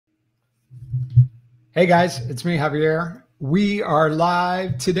Hey guys, it's me, Javier. We are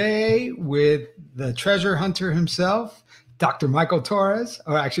live today with the treasure hunter himself, Dr. Micheal Torres.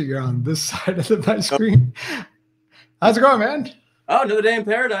 Oh, actually, you're on this side of my Oh, screen. How's it going, man? another day in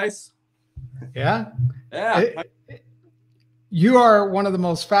paradise. Yeah. Yeah. It- you are one of the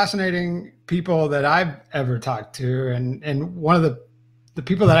most fascinating people that I've ever talked to, and one of the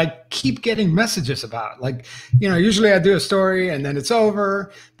people that I keep getting messages about. Like, usually I do a story and then it's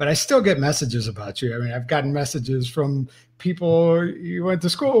over, but I still get messages about you. I mean, I've gotten messages from people you went to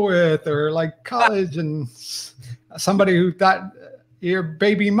school with or like college and somebody who thought your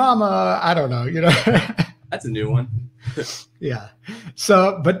baby mama, I don't know. That's a new one. Yeah.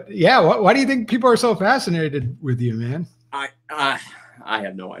 So, but yeah, why do you think people are so fascinated with you, man? I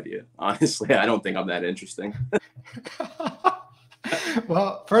have no idea. Honestly, I don't think I'm that interesting.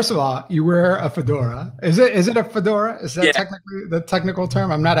 Well, first of all, you wear a fedora. Is it a fedora? Is that Yeah. technically the technical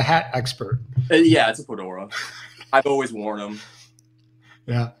term? I'm not a hat expert. Yeah, it's a fedora. I've always worn them.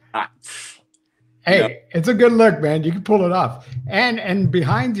 Yeah. I, Hey, it's a good look, man. You can pull it off. And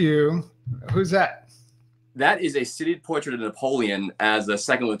behind you, who's that? that is a seated portrait of Napoleon as a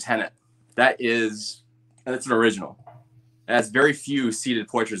second lieutenant. That's an original. That's very few seated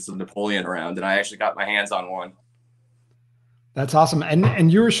portraits of Napoleon around, and I actually got my hands on one. That's awesome.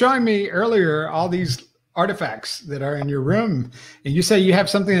 And you were showing me earlier all these artifacts that are in your room, and you say you have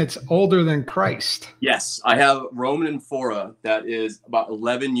something that's older than Christ. Yes, I have Roman amphora that is about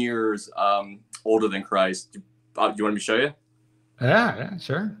 11 years older than Christ. Do you want me to show you? Yeah,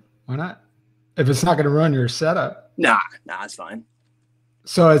 sure. Why not? If it's not going to ruin your setup. Nah, it's fine.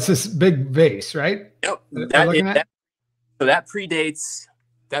 So it's this big vase, right? Yep. That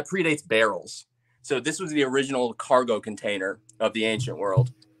predates barrels. So this was the original cargo container of the ancient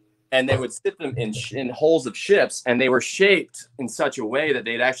world, and they would sit them in holes of ships, and they were shaped in such a way that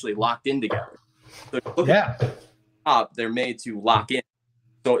they'd actually locked in together. So look at the top, they're made to lock in.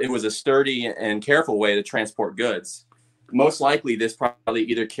 So it was a sturdy and careful way to transport goods. Most likely, this probably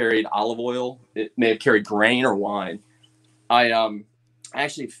either carried olive oil, it may have carried grain or wine. I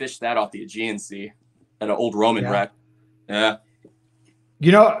actually fished that off the Aegean Sea at an old Roman wreck. Yeah.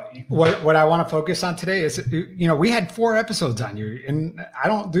 You know what I want to focus on today is, we had 4 episodes on you, and I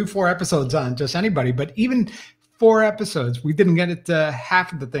don't do 4 episodes on just anybody, but even 4 episodes, we didn't get into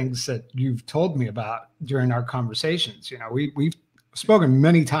half of the things that you've told me about during our conversations. We've spoken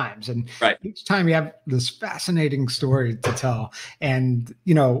many times, and each time you have this fascinating story to tell. And,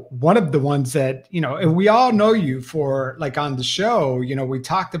 one of the ones that, and we all know you for, like, on the show, we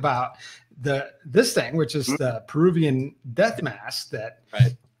talked about this thing, which is the Peruvian death mask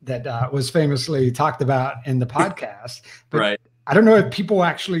that was famously talked about in the podcast. But I don't know if people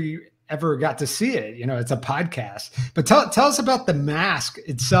actually ever got to see it. It's a podcast. But tell us about the mask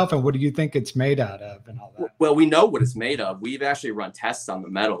itself, and what do you think it's made out of and all that? Well, we know what it's made of. We've actually run tests on the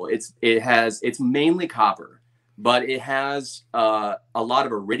metal. It's mainly copper, but it has a lot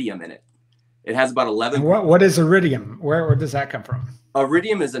of iridium in it. It has about 11. And what is iridium? Where does that come from?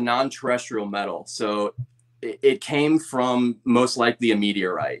 Iridium is a non-terrestrial metal, so it came from most likely a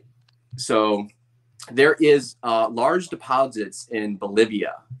meteorite. So there is large deposits in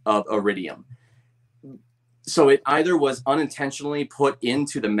Bolivia of iridium. So it either was unintentionally put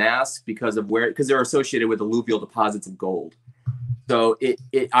into the mask because they're associated with alluvial deposits of gold. So it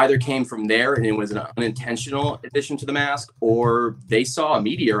either came from there and it was an unintentional addition to the mask, or they saw a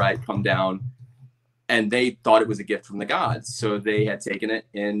meteorite come down and they thought it was a gift from the gods. So they had taken it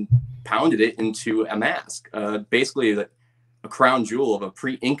and pounded it into a mask, basically a crown jewel of a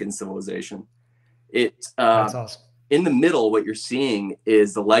pre-Incan civilization. That's awesome. In the middle, what you're seeing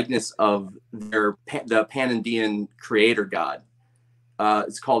is the likeness of the Pan-Indian creator god.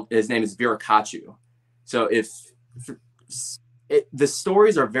 His name is Viracocha. So the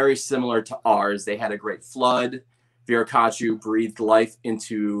stories are very similar to ours. They had a great flood. Viracocha breathed life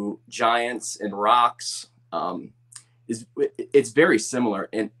into giants and rocks. It's very similar.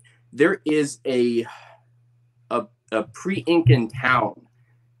 And there is a pre-Incan town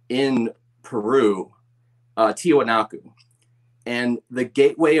in Peru, Tiwanaku. And the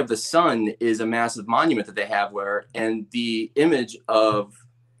Gateway of the Sun is a massive monument that they have and the image of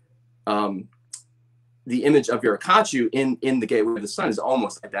Viracocha in the Gateway of the Sun is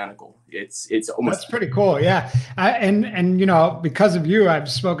almost identical. It's almost. That's pretty cool. Yeah. And because of you, I've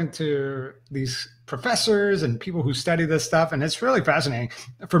spoken to these professors and people who study this stuff, and it's really fascinating.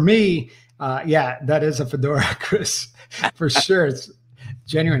 For me, that is a fedora, Chris, for sure. It's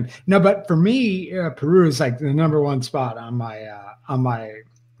genuine. No, but for me, Peru is like the #1 spot on my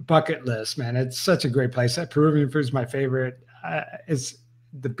bucket list, man. It's such a great place. Peruvian food is my favorite.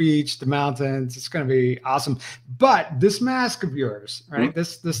 the beach, the mountains. It's going to be awesome. But this mask of yours, right?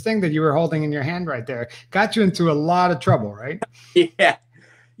 Mm-hmm. This thing that you were holding in your hand right there got you into a lot of trouble, right? Yeah.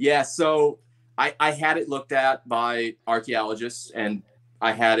 Yeah. So I had it looked at by archaeologists, and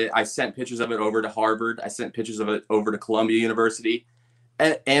I sent pictures of it over to Harvard. I sent pictures of it over to Columbia University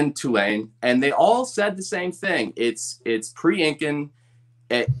and Tulane, and they all said the same thing. It's pre-Incan.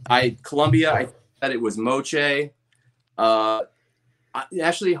 Columbia, I said it was Moche.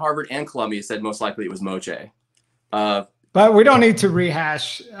 Actually, Harvard and Columbia said most likely it was Moche. But we don't need to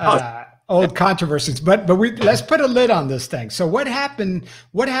rehash old controversies. But let's put a lid on this thing. So what happened?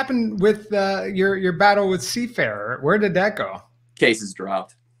 What happened with your battle with Seafarer? Where did that go? Cases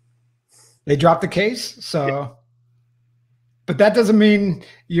dropped. They dropped the case. So, yeah. But that doesn't mean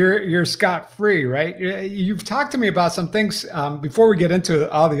you're scot-free, right? You've talked to me about some things before we get into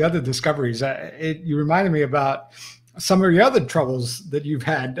all the other discoveries. You reminded me about some of your other troubles that you've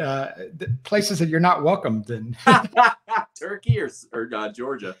had, places that you're not welcomed in. Turkey or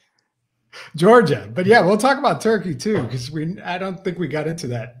Georgia? Georgia. But yeah, we'll talk about Turkey too, because I don't think we got into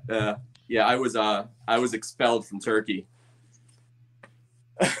that. Yeah, I was expelled from Turkey.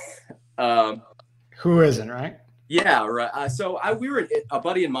 Who isn't, right? Yeah, right. So we were a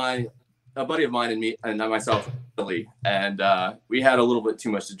buddy of mine and me and myself, Italy, and we had a little bit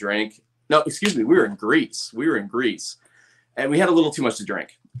too much to drink. No, excuse me. We were in Greece, and we had a little too much to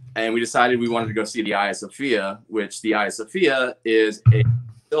drink, and we decided we wanted to go see the Hagia Sophia, which the Hagia Sophia is a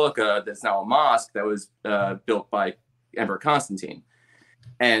basilica that's now a mosque that was built by Emperor Constantine.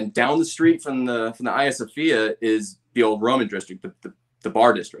 And down the street from the Hagia Sophia is the old Roman district, the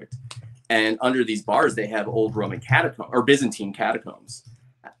bar district. And under these bars, they have old Roman catacombs or Byzantine catacombs.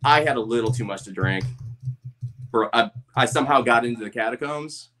 I had a little too much to drink. I somehow got into the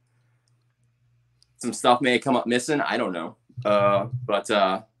catacombs. Some stuff may have come up missing. I don't know. But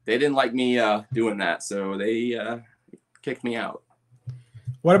they didn't like me doing that. So they kicked me out.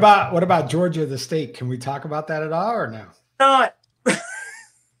 What about Georgia, the state? Can we talk about that at all or no? Not.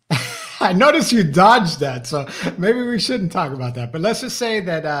 I noticed you dodged that, so maybe we shouldn't talk about that. But let's just say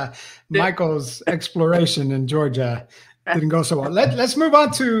that Michael's exploration in Georgia didn't go so well. Let's move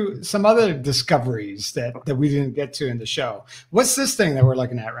on to some other discoveries that we didn't get to in the show. What's this thing that we're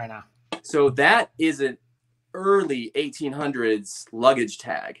looking at right now? So that is an early 1800s luggage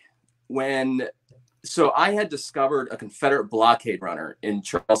tag. So I had discovered a Confederate blockade runner in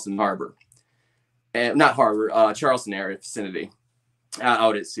Charleston Harbor, and not Harbor, Charleston area vicinity,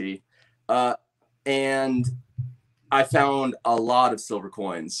 out at sea. And I found a lot of silver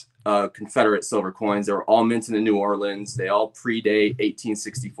coins, Confederate silver coins. They were all minted in New Orleans. They all predate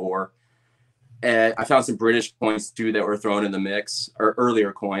 1864. And I found some British coins too that were thrown in the mix, or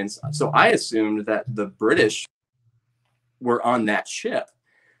earlier coins. So I assumed that the British were on that ship.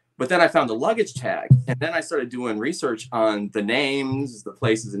 But then I found the luggage tag, and then I started doing research on the names, the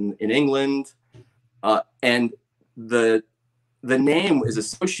places in England, and the name is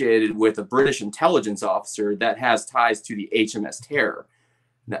associated with a British intelligence officer that has ties to the HMS Terror.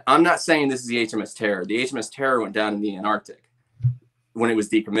 Now, I'm not saying this is the HMS Terror. The HMS Terror went down in the Antarctic when it was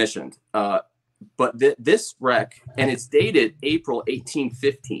decommissioned. But this wreck, and it's dated April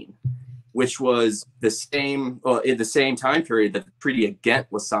 1815, which was in the same time period that the Treaty of Ghent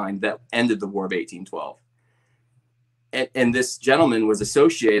was signed that ended the War of 1812. And this gentleman was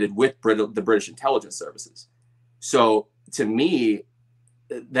associated with the British intelligence services. So to me,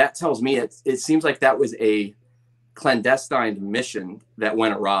 that tells me it seems like that was a clandestine mission that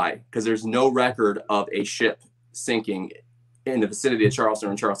went awry, because there's no record of a ship sinking in the vicinity of Charleston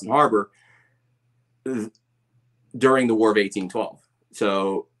or in Charleston Harbor during the War of 1812.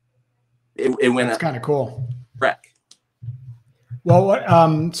 So it went. That's kind of cool. Wreck.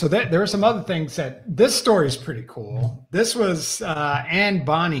 Well, so there are some other things that this story is pretty cool. This was Anne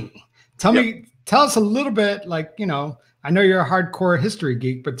Bonny. Tell us a little bit, I know you're a hardcore history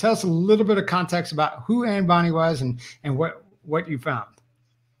geek, but tell us a little bit of context about who Anne Bonny was and what you found.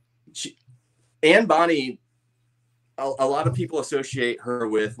 Anne Bonny, a lot of people associate her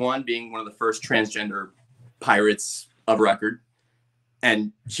with being one of the first transgender pirates of record.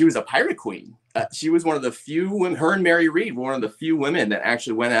 And she was a pirate queen. She was one of the few women, her and Mary Read were one of the few women that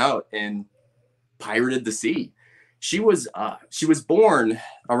actually went out and pirated the sea. She was born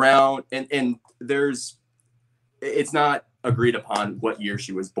around, and it's not agreed upon what year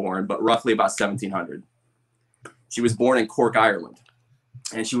she was born, but roughly about 1700. She was born in Cork, Ireland,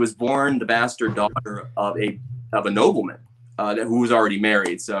 and she was born the bastard daughter of a nobleman who was already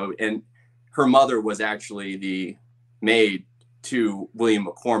married. So, and her mother was actually the maid to William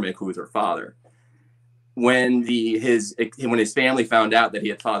McCormick, who was her father. when his family found out that he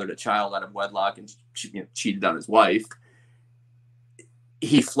had fathered a child out of wedlock and cheated on his wife,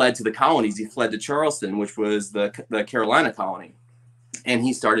 he fled to the colonies. He fled to Charleston, which was the Carolina colony, and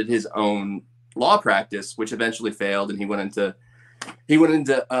he started his own law practice, which eventually failed, and he went into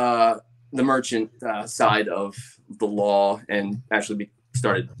the merchant side of the law and actually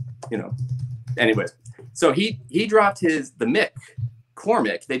started, anyways. So he dropped the Mick.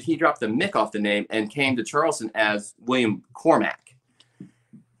 Cormac, he dropped the Mick off the name and came to Charleston as William Cormac.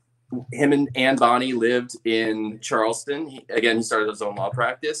 Him and Anne Bonny lived in Charleston. He started his own law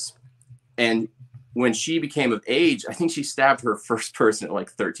practice. And when she became of age, I think she stabbed her first person at like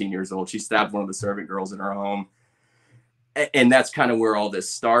 13 years old. She stabbed one of the servant girls in her home. And that's kind of where all this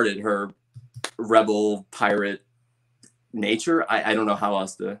started, her rebel pirate nature. I don't know how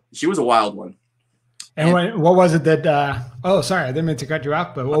else she was a wild one. And what was it that, oh, sorry, I didn't mean to cut you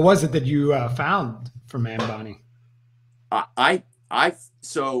off, but what was it that you found from Anne Bonny?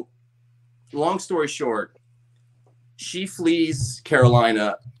 So long story short, she flees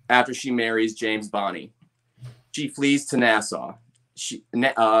Carolina after she marries James Bonny. She flees to Nassau.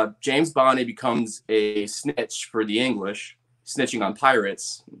 James Bonny becomes a snitch for the English, snitching on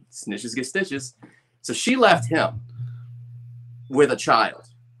pirates. Snitches get stitches. So she left him with a child.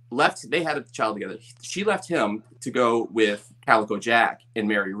 They had a child together. She left him to go with Calico Jack and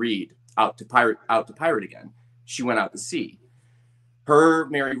Mary Read out to pirate again. She went out to sea. Her,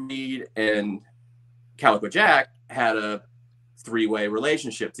 Mary Read, and Calico Jack had a three-way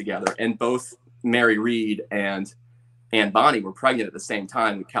relationship together, and both Mary Read and Anne Bonny were pregnant at the same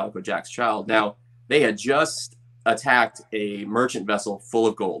time with Calico Jack's child. Now, they had just attacked a merchant vessel full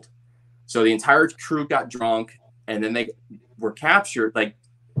of gold. So the entire crew got drunk, and then they were captured.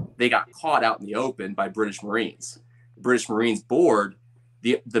 They got caught out in the open by British Marines. British Marines board.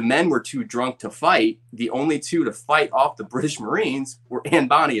 The men were too drunk to fight. The only two to fight off the British Marines were Anne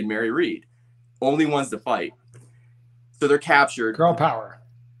Bonny and Mary Read. Only ones to fight. So they're captured. Girl power.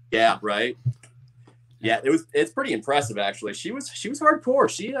 Yeah, right. Yeah, it's pretty impressive actually. She was hardcore.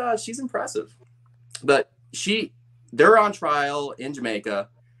 She's impressive. But they're on trial in Jamaica.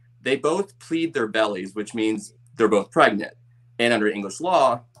 They both plead their bellies, which means they're both pregnant. And under English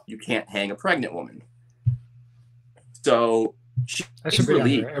law, you can't hang a pregnant woman. So that should be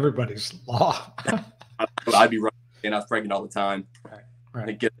under everybody's law. I'd be running and I was pregnant all the time. Right.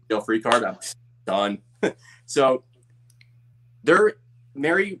 I get a jail-free card, I'm done. So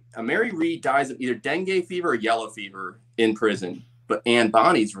Mary Read dies of either dengue fever or yellow fever in prison, but Anne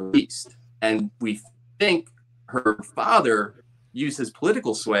Bonny's released. And we think her father used his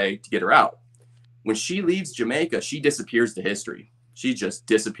political sway to get her out. When she leaves Jamaica, she disappears to history. She just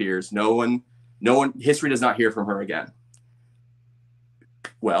disappears. No one, history does not hear from her again.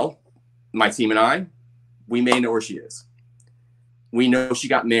 Well, my team and I, we may know where she is. We know she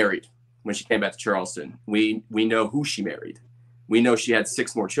got married when she came back to Charleston. We know who she married. We know she had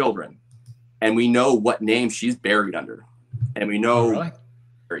 6 more children. And we know what name she's buried under. And we know. Oh, really?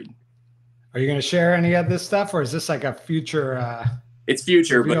 Buried. Are you going to share any of this stuff, or is this like a future? It's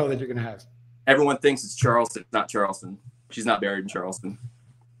future, but that you're going to have. Everyone thinks it's Charleston. It's not Charleston. She's not buried in Charleston.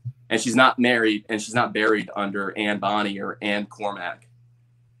 And she's not married, and she's not buried under Anne Bonny or Anne Cormac.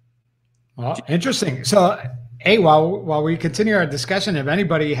 Well, interesting. So, hey, while we continue our discussion, if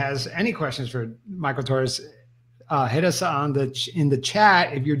anybody has any questions for Micheal Torres, hit us in the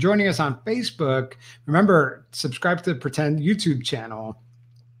chat. If you're joining us on Facebook, remember, subscribe to the Pretend YouTube channel,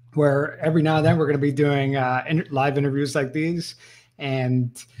 where every now and then we're going to be doing live interviews like these.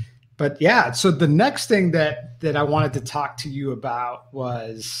 But yeah, so the next thing that I wanted to talk to you about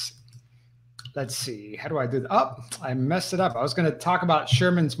was, let's see, how do I do that? Oh, I messed it up. I was going to talk about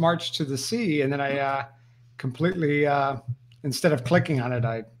Sherman's March to the Sea, and then I completely, instead of clicking on it,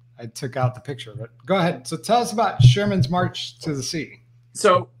 I took out the picture. But go ahead. So tell us about Sherman's March to the Sea.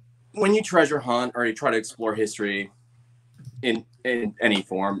 So when you treasure hunt or you try to explore history in any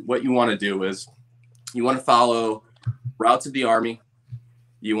form, what you want to do is you want to follow routes of the army.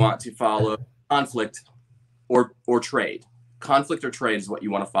 You want to follow conflict or trade. Conflict or trade is what you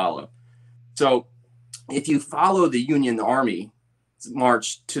want to follow. So if you follow the Union Army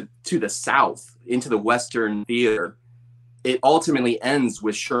march to the south into the Western theater, it ultimately ends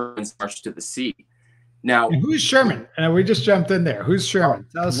with Sherman's March to the Sea. Now, and who's Sherman? And we just jumped in there. Who's Sherman?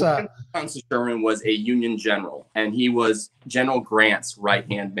 Tell us. Sherman was a Union general, and he was General Grant's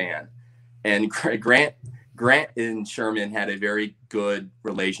right-hand man. And Grant and Sherman had a very good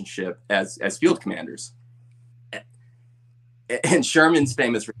relationship as field commanders. And Sherman's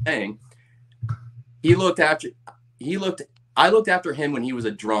famous for saying he looked I looked after him when he was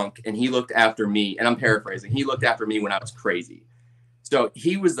a drunk, and he looked after me, and I'm paraphrasing, he looked after me when I was crazy. So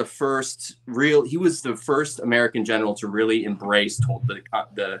he was the first American general to really embrace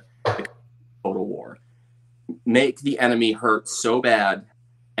the total war, make the enemy hurt so bad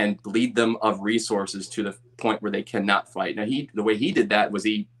and bleed them of resources to the point where they cannot fight. Now, the way he did that was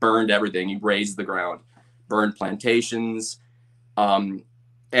he burned everything. He razed the ground, burned plantations,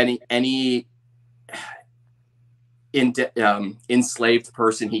 any enslaved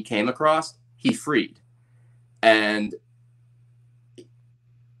person he came across, he freed. And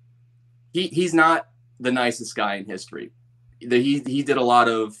he's not the nicest guy in history. He did a lot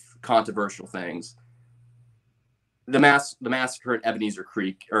of controversial things. The massacre at Ebenezer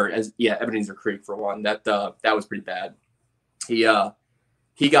Creek, Ebenezer Creek for one, that was pretty bad. He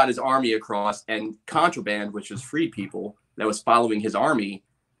got his army across, and contraband, which was freed people that was following his army,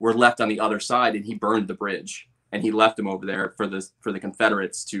 were left on the other side, and he burned the bridge, and he left them over there for the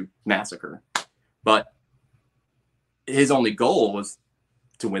Confederates to massacre. But his only goal was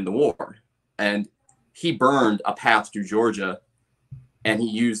to win the war, and he burned a path through Georgia, and he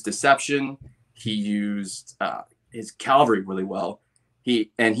used deception. He used his cavalry really well.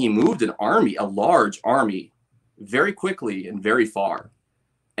 He moved a large army, very quickly and very far.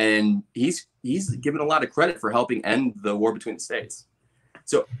 And he's given a lot of credit for helping end the war between the states.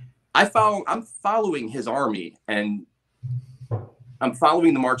 So I'm following his army, and I'm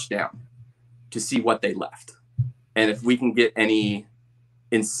following the march down to see what they left, and if we can get any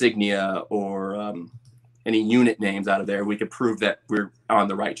insignia or any unit names out of there, we could prove that we're on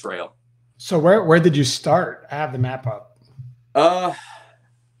the right trail. So where did you start? I have the map up. So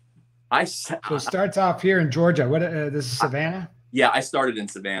it starts off here in Georgia. What this is Savannah? Yeah, I started in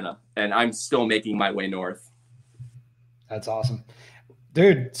Savannah, and I'm still making my way north. That's awesome.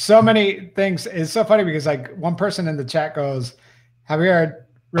 Dude, so many things. It's so funny because like one person in the chat goes, Javier, I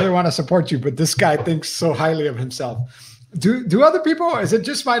really want to support you, but this guy thinks so highly of himself. Do other people, is it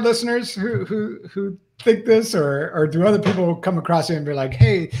just my listeners who think this, or do other people come across you and be like,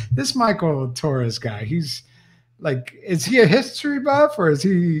 hey, this Micheal Torres guy, he's like, is he a history buff, or is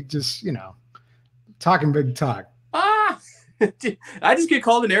he just, talking big talk? I just get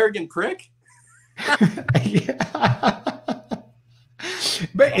called an arrogant prick. Yeah.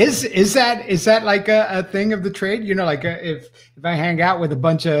 But is that like a thing of the trade? Like if I hang out with a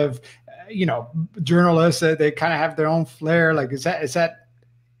bunch of journalists, they kind of have their own flair. Like is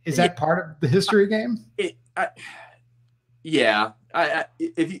that part of the history game? Yeah. I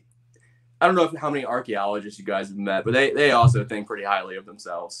don't know how many archaeologists you guys have met, but they also think pretty highly of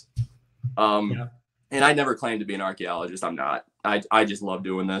themselves. Yeah. And I never claimed to be an archaeologist. I'm not. I just love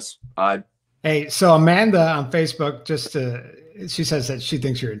doing this. Hey, so Amanda on Facebook she says that she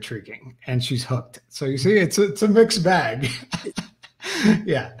thinks you're intriguing and she's hooked. So you see, it's a mixed bag.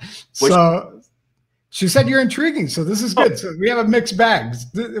 Yeah. So she said you're intriguing. So this is good. So we have a mixed bag.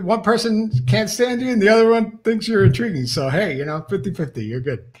 One person can't stand you and the other one thinks you're intriguing. So, hey, 50-50, you're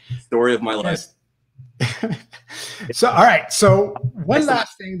good. Story of my life. So, all right. So one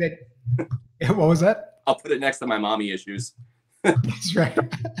last thing what was that? I'll put it next to my mommy issues. That's right.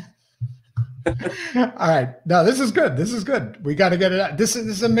 All right. No, this is good. This is good. We got to get it out. This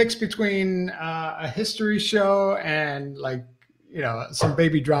is a mix between a history show and some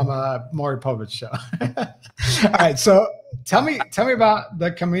baby drama Maury Povich show. All right. So tell me about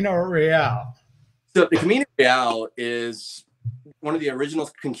the Camino Real. So the Camino Real is one of the original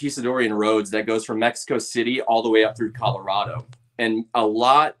conquistadorian roads that goes from Mexico City all the way up through Colorado. And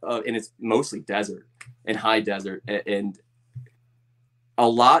and it's mostly desert and high desert. And a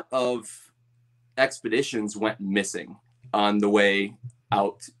lot of expeditions went missing on the way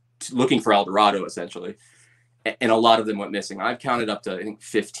out looking for El Dorado, essentially. And a lot of them went missing. I've counted up to, I think,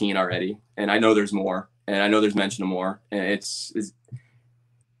 15 already. And I know there's more. And I know there's mention of more. And it's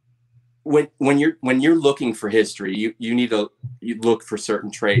when you're looking for history, you look for certain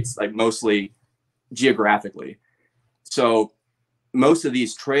traits, like mostly geographically. So most of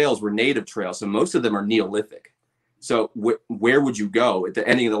these trails were native trails. So most of them are Neolithic. So where would you go at the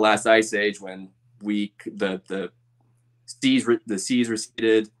ending of the last ice age when the seas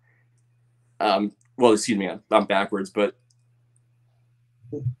receded? Well, excuse me, I'm backwards, but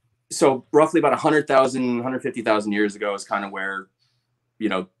so roughly about 100,000, 150,000 years ago is kind of where,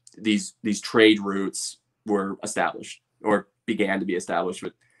 these trade routes were established or began to be established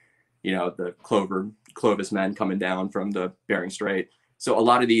with, the Clovis men coming down from the Bering Strait. So a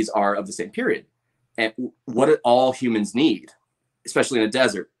lot of these are of the same period. And what do all humans need, especially in a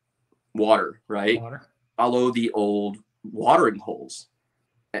desert? Water, right? Water. Follow the old watering holes.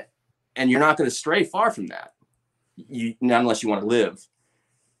 And you're not going to stray far from that. not unless you want to live.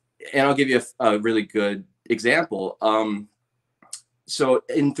 And I'll give you a really good example. So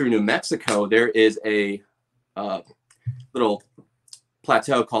in through New Mexico, there is a little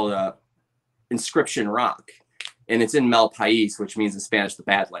plateau called Inscription Rock, and it's in Malpais, which means in Spanish the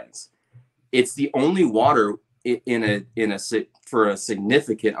Badlands. It's the only water for a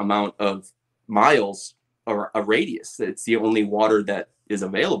significant amount of miles or a radius. It's the only water that is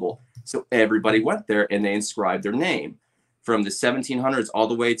available. So everybody went there and they inscribed their name from the 1700s all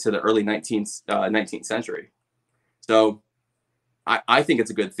the way to the early 19th century. So I think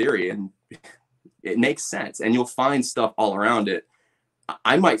it's a good theory, and it makes sense. And you'll find stuff all around it.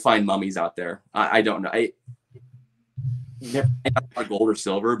 I might find mummies out there. I don't know. I never find gold or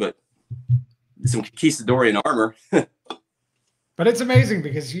silver, but some Conquistadorian armor. But it's amazing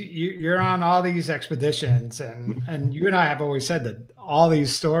because you're on all these expeditions, and you and I have always said that all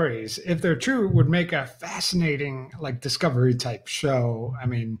these stories, if they're true, would make a fascinating like Discovery type show. I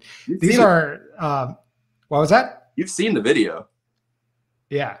mean, these are what was that? You've seen the video.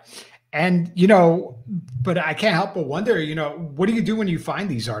 Yeah. And, but I can't help but wonder, what do you do when you find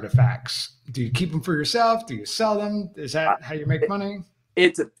these artifacts? Do you keep them for yourself? Do you sell them? Is that how you make money?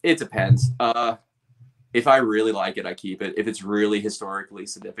 It depends. If I really like it, I keep it. If it's really historically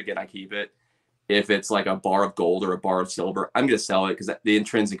significant, I keep it. If it's like a bar of gold or a bar of silver, I'm going to sell it because the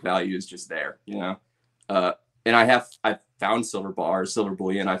intrinsic value is just there, And I've found silver bars, silver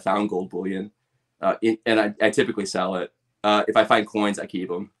bullion. I found gold bullion, and I typically sell it. If I find coins, I keep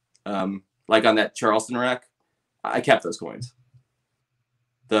them. Like on that Charleston wreck, I kept those coins.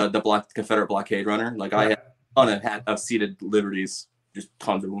 The Confederate blockade runner, like I had on a hat of seated liberties, just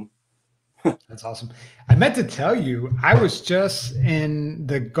tons of them. That's awesome. I meant to tell you, I was just in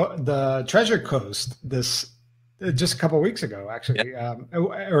the Treasure Coast just a couple of weeks ago, actually,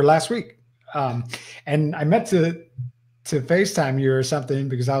 or last week, and I meant to FaceTime you or something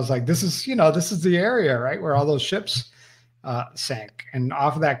because I was like, this is the area, right, where all those ships sank, and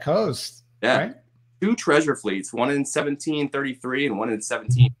off of that coast. Yeah, right? 2 treasure fleets, one in 1733 and one in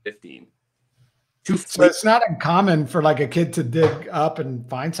 1715. So it's not uncommon for like a kid to dig up and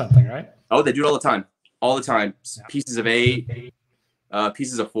find something, right? Oh, they do it all the time. All the time. Yeah. Pieces of 8,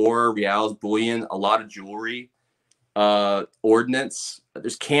 pieces of 4, reals, bullion, a lot of jewelry, ordnance.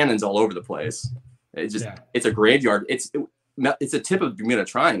 There's cannons all over the place. It's just it's a graveyard. It's a tip of the Bermuda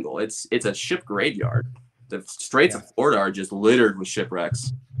Triangle. It's a ship graveyard. The Straits of Florida are just littered with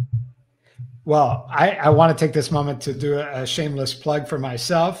shipwrecks. Well, I want to take this moment to do a shameless plug for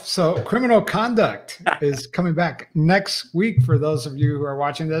myself. So Criminal Conduct is coming back next week. For those of you who are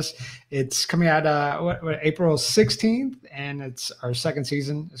watching this, it's coming out April 16th, and it's our 2nd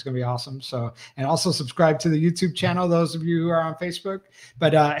season. It's going to be awesome. So, and also subscribe to the YouTube channel, those of you who are on Facebook.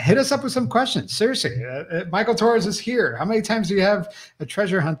 But hit us up with some questions. Seriously, Micheal Torres is here. How many times do you have a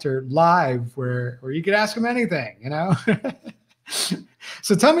treasure hunter live where you could ask him anything,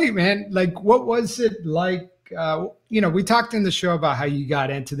 So tell me, man, like, what was it like? We talked in the show about how you got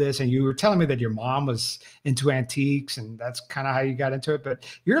into this, and you were telling me that your mom was into antiques, and that's kind of how you got into it. But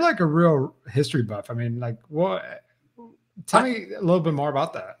you're like a real history buff. I mean, like, what? Tell me a little bit more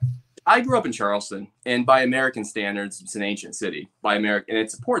about that. I grew up in Charleston, and by American standards, it's an ancient city. And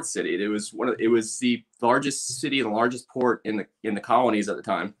it's a port city. It was the largest city and the largest port in the colonies at the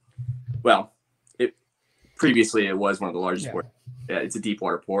time. Well, previously it was one of the largest ports. Yeah, it's a deep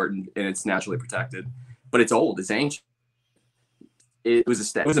water port, and it's naturally protected, but it's old. It's ancient. It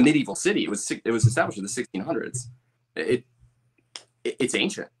was a medieval city. It was established in the 1600s. It's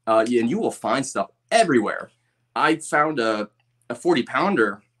ancient, and you will find stuff everywhere. I found a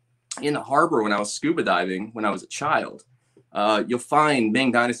 40-pounder in the harbor when I was scuba diving when I was a child. You'll find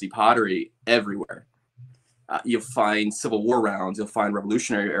Ming Dynasty pottery everywhere. You'll find Civil War rounds. You'll find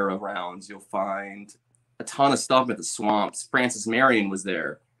Revolutionary era rounds. You'll find a ton of stuff at the swamps. Francis Marion was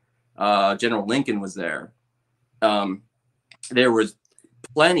there. General Lincoln was there. There was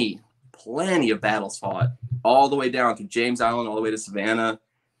plenty of battles fought all the way down through James Island, all the way to Savannah,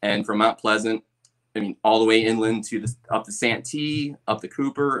 and from Mount Pleasant. I mean, all the way inland up the Santee, up the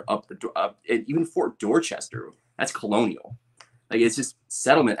Cooper, even Fort Dorchester. That's colonial. Like, it's just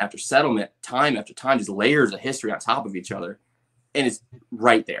settlement after settlement, time after time, just layers of history on top of each other, and it's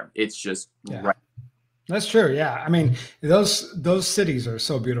right there. It's just right. That's true. Yeah. I mean, those cities are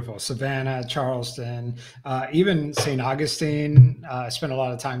so beautiful. Savannah, Charleston, even St. Augustine. I spent a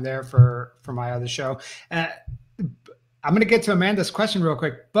lot of time there for my other show. I'm going to get to Amanda's question real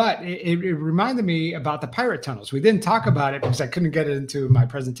quick, but it reminded me about the pirate tunnels. We didn't talk about it because I couldn't get it into my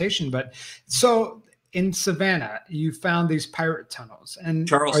presentation. But so in Savannah, you found these pirate tunnels, and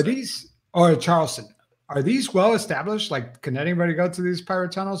Charleston. Charleston. Are these well established? Like, can anybody go to these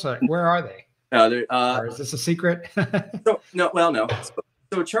pirate tunnels? Or where are they? Or is this a secret? No.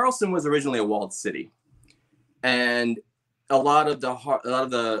 So Charleston was originally a walled city, and a lot of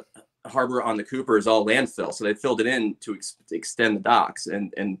the harbor on the Cooper is all landfill. So they filled it in to extend the docks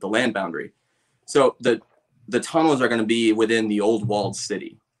and the land boundary. So the tunnels are going to be within the old walled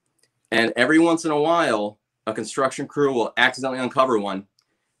city, and every once in a while, a construction crew will accidentally uncover one,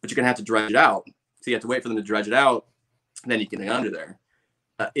 but you're going to have to dredge it out. So you have to wait for them to dredge it out, and then you can get under there.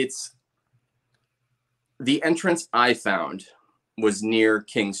 It's the entrance I found was near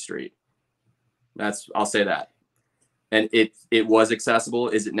King Street. I'll say that. And it was accessible.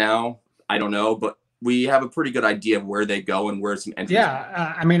 Is it now? I don't know, but we have a pretty good idea of where they go and where some entrances.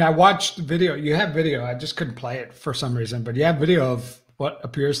 Yeah, I mean, I watched video. You have video. I just couldn't play it for some reason, but you have video of what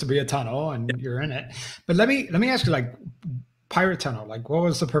appears to be a tunnel, and you're in it. But let me ask you, like, pirate tunnel. Like, what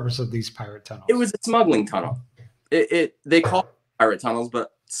was the purpose of these pirate tunnels? It was a smuggling tunnel. They call it pirate tunnels,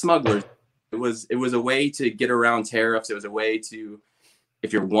 but smugglers. It was a way to get around tariffs. It was a way to,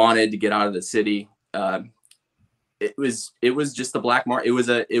 if you wanted to get out of the city. It was just the black market.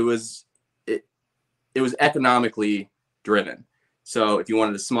 It was economically driven. So if you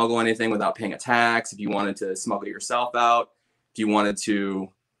wanted to smuggle anything without paying a tax, if you wanted to smuggle yourself out, if you wanted to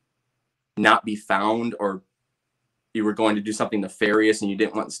not be found, or you were going to do something nefarious and you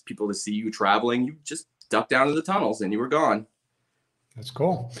didn't want people to see you traveling, you just ducked down to the tunnels and you were gone. That's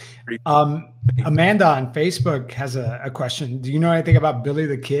cool. Amanda on Facebook has a question. Do you know anything about Billy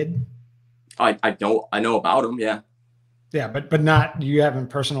the Kid? I know about him. Yeah. Yeah, but not, you haven't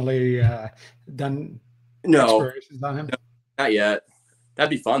personally done explorations on him? No, not yet. That'd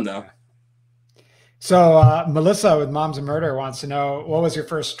be fun though. So Melissa with Moms and Murder wants to know, what was your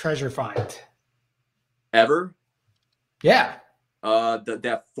first treasure find? Ever? Yeah.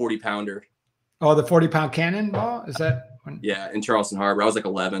 That 40-pounder. Oh, the 40-pound cannonball? Is that one? Yeah, in Charleston Harbor. I was like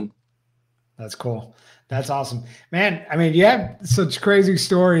 11. That's cool. That's awesome, man. I mean, you have such crazy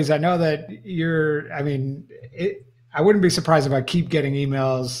stories. I know that I wouldn't be surprised if I keep getting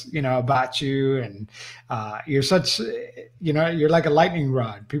emails, about you, and you're such, you're like a lightning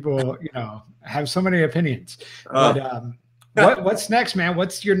rod. People, have so many opinions. But what's next, man?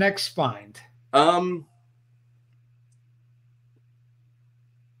 What's your next find?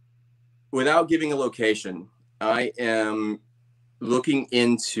 Without giving a location, I am looking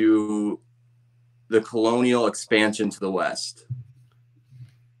into the colonial expansion to the west.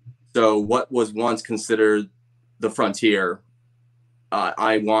 So what was once considered the frontier,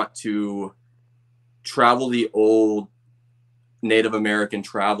 I want to travel the old Native American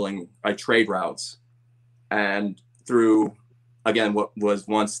trade routes, and through, again, what was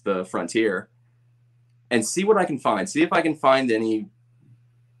once the frontier, and see what I can find. See if I can find any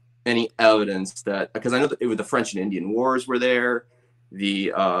evidence that, because I know that the French and Indian Wars were there,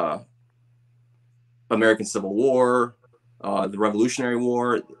 the American Civil War, the Revolutionary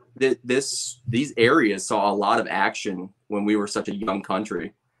War. These areas saw a lot of action when we were such a young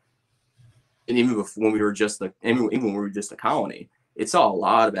country, and even when we were just a colony, it saw a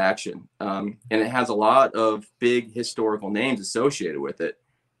lot of action, and it has a lot of big historical names associated with it: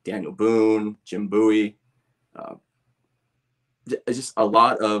 Daniel Boone, Jim Bowie, just a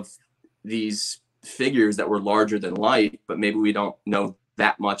lot of these figures that were larger than life, but maybe we don't know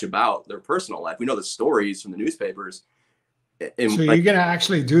that much about their personal life. We know the stories from the newspapers. So you're going to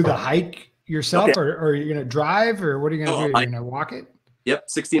actually do the hike yourself, okay, or are you going to drive, or what are you going to do? You're going to walk it? Yep.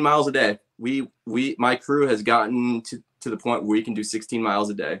 16 miles a day. My crew has gotten to the point where we can do 16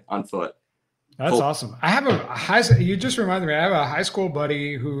 miles a day on foot. That's awesome. I have you just reminded me, I have a high school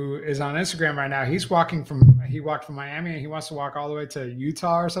buddy who is on Instagram right now. He walked from Miami, and he wants to walk all the way to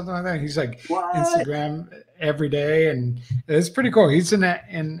Utah or something like that. He's like, what? Instagram every day, and it's pretty cool. He's in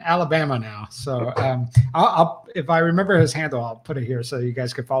Alabama now. So I'll if I remember his handle, I'll put it here so you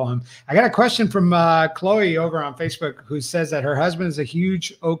guys can follow him. I got a question from Chloe over on Facebook, who says that her husband is a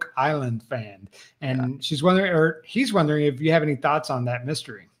huge Oak Island fan, and she's wondering, or he's wondering, if you have any thoughts on that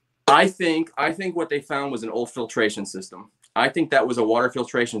mystery. I think what they found was an old filtration system. I think that was a water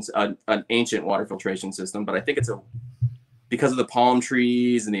filtration, an ancient water filtration system. But I think it's because of the palm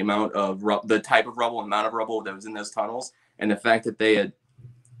trees and the amount of the type of rubble, amount of rubble that was in those tunnels, and the fact that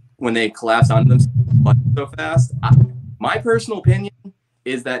when they collapsed onto them so fast. My personal opinion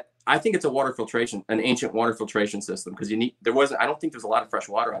is that I think it's an ancient water filtration system, because I don't think there's a lot of fresh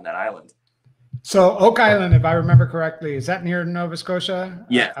water on that island. So Oak Island, if I remember correctly, is that near Nova Scotia?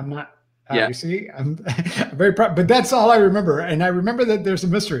 Yeah. I'm not. Yeah. You see, I'm very proud, but that's all I remember. And I remember that there's a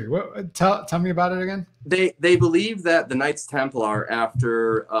mystery. Tell me about it again. They believe that the Knights Templar,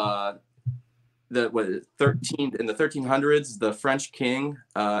 after the 1300s, the French king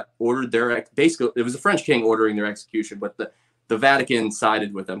ordered their, basically it was the French king ordering their execution, but the Vatican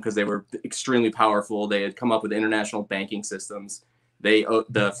sided with them because they were extremely powerful. They had come up with international banking systems.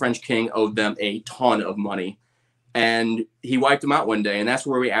 The French king owed them a ton of money, and he wiped them out one day. And that's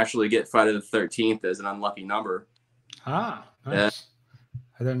where we actually get Friday the 13th as an unlucky number. Ah, nice.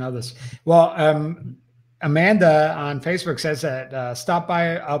 I didn't know this. Well, Amanda on Facebook says that stop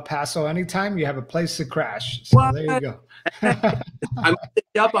by El Paso anytime. You have a place to crash. So there you go. I'm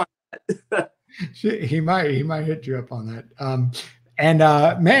up on that. He might hit you up on that.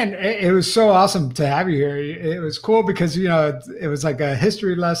 Man, it was so awesome to have you here. It was cool because, it was like a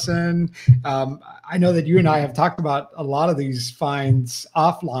history lesson. I know that you and I have talked about a lot of these finds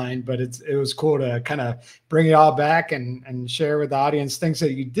offline, but it was cool to kind of bring it all back and share with the audience things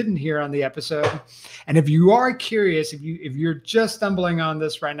that you didn't hear on the episode. And if you are curious, if you're just stumbling on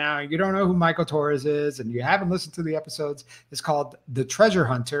this right now, you don't know who Micheal Torres is, and you haven't listened to the episodes, it's called The Treasure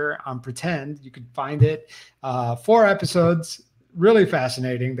Hunter on Pretend. You can find it. 4 episodes. Really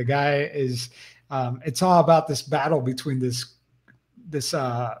fascinating. The guy is, it's all about this battle between this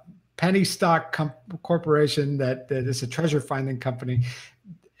penny stock corporation that is a treasure finding company,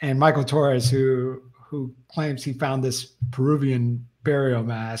 and Micheal Torres, who claims he found this Peruvian burial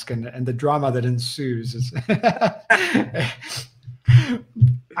mask, and the drama that ensues.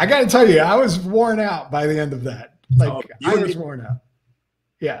 I got to tell you, I was worn out by the end of that. I was worn out.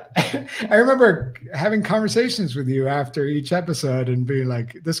 Yeah. I remember having conversations with you after each episode and being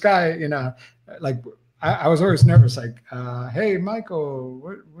like, this guy, I was always nervous, like, hey,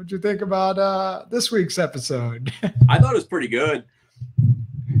 Micheal, what'd you think about this week's episode? I thought it was pretty good.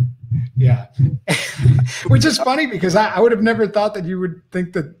 Yeah. Which is funny because I would have never thought that you would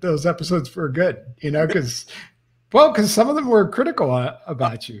think that those episodes were good, because some of them were critical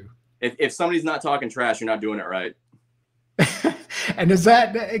about you. If somebody's not talking trash, you're not doing it right. And is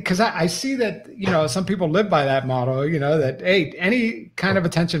that because I see that, some people live by that motto, that, hey, any kind of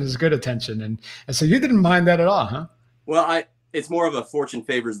attention is good attention. And so you didn't mind that at all, huh? Well, it's more of a fortune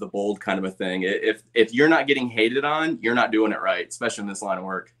favors the bold kind of a thing. If you're not getting hated on, you're not doing it right, especially in this line of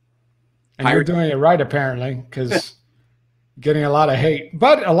work. And you're doing it right, apparently, because getting a lot of hate,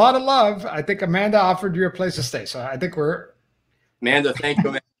 but a lot of love. I think Amanda offered you a place to stay. So I think Amanda, thank you,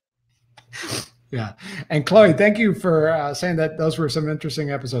 Amanda. Yeah. And Chloe, thank you for saying that those were some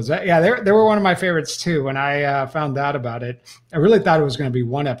interesting episodes. Yeah, they were one of my favorites too. When I found out about it, I really thought it was going to be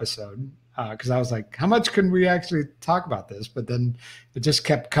one episode because I was like, how much can we actually talk about this? But then it just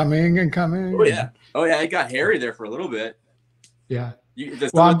kept coming and coming. Oh, yeah. It got hairy there for a little bit. Yeah.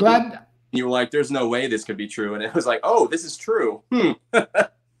 I'm glad. You were like, there's no way this could be true. And it was like, oh, this is true.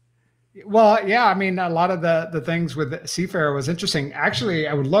 Well, yeah, I mean, a lot of the things with Seafarer was interesting. Actually,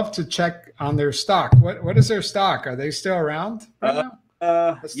 I would love to check on their stock. What is their stock? Are they still around right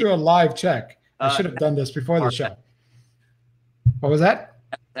now? Let's do a live check. I should have done this before the show. What was that?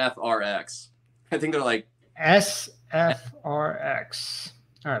 FRX. I think they're like SFRX.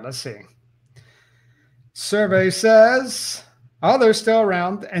 All right, let's see. Survey says, they're still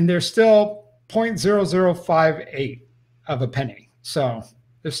around, and they're still 0.0058 of a penny. So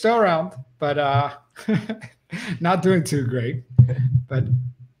they're still around, but not doing too great. But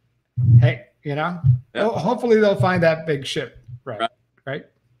hey, hopefully they'll find that big ship, right?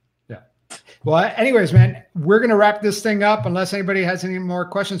 Yeah. Well, anyways, man, we're going to wrap this thing up unless anybody has any more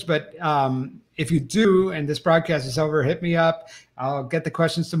questions. But if you do, and this broadcast is over, hit me up. I'll get the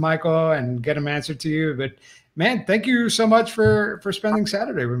questions to Micheal and get them answered to you. But man, thank you so much for spending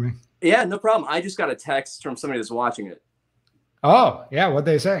Saturday with me. Yeah, no problem. I just got a text from somebody that's watching it. Oh, yeah. What'd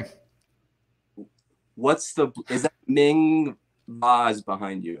they say? Is that Ming vase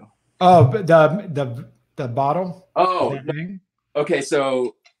behind you? Oh, the bottle. Oh, okay.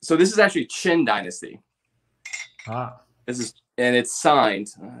 So this is actually Qin Dynasty. And it's signed.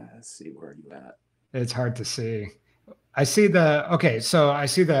 Let's see, where are you at? It's hard to see. I see so I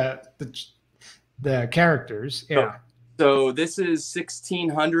see the characters. Yeah. So this is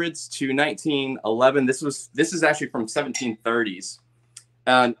 1600s to 1911. This is actually from 1730s.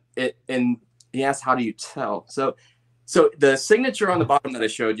 And he asked, how do you tell? So the signature on the bottom that I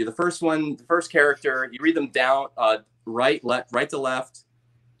showed you, the first character, you read them down, right to left,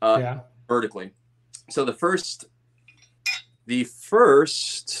 vertically. So the first,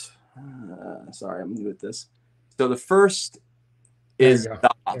 sorry, I'm new at this. So the first is Da.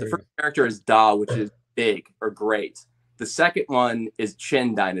 The first character is Da, which is big or great. The second one is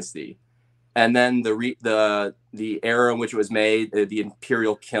Qin Dynasty, and then the era in which it was made, the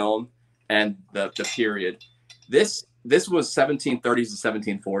imperial kiln, and the period. This this was 1730s to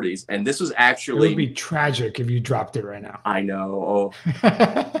 1740s, and this was It actually would be tragic if you dropped it right now. I know.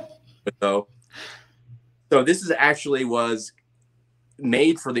 Oh, so this is actually was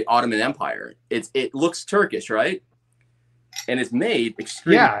made for the Ottoman Empire. It looks Turkish, right? And it's made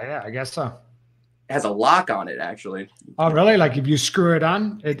extremely. Yeah, I guess so. It has a lock on it, actually. Oh, really? Like if you screw it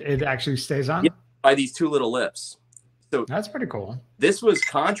on, it actually stays on? Yeah, by these two little lips. So that's pretty cool. This was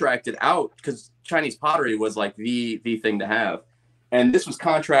contracted out because Chinese pottery was like the thing to have. And this was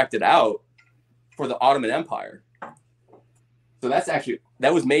contracted out for the Ottoman Empire. So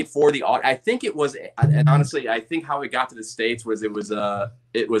that was made for the, I think it was, and honestly, I think how it got to the States was it was a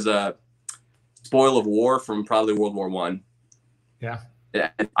spoil of war from probably World War I. Yeah.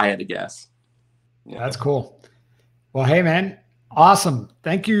 I had to guess. Yeah. That's cool. Well, hey man, awesome.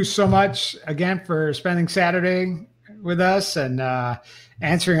 Thank you so much again for spending Saturday with us and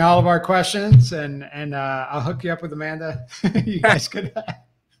answering all of our questions. And I'll hook you up with Amanda. You guys could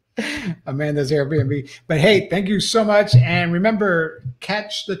Amanda's Airbnb. But hey, thank you so much. And remember,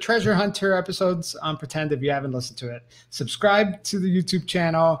 catch the Treasure Hunter episodes on Pretend if you haven't listened to it. Subscribe to the YouTube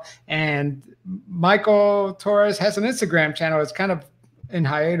channel. And Micheal Torres has an Instagram channel. It's kind of in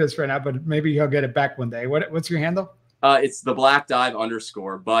hiatus right now, but maybe he'll get it back one day. What's your handle? It's the Black Dive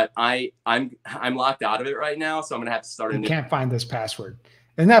 _, but I'm locked out of it right now, so I'm gonna have to start. You can't find this password.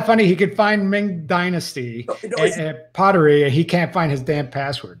 Isn't that funny? He could find Ming Dynasty pottery, and he can't find his damn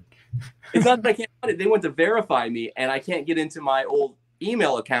password. It's not that I can't find it. They went to verify me, and I can't get into my old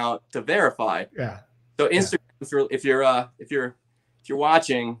email account to verify. Yeah. So Instagram, if you're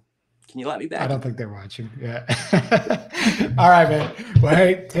watching, can you let me back? I don't think they're watching. Yeah. All right, man. Well,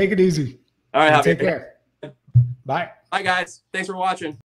 hey, take it easy. All right. Take care. Bye. Bye, guys. Thanks for watching.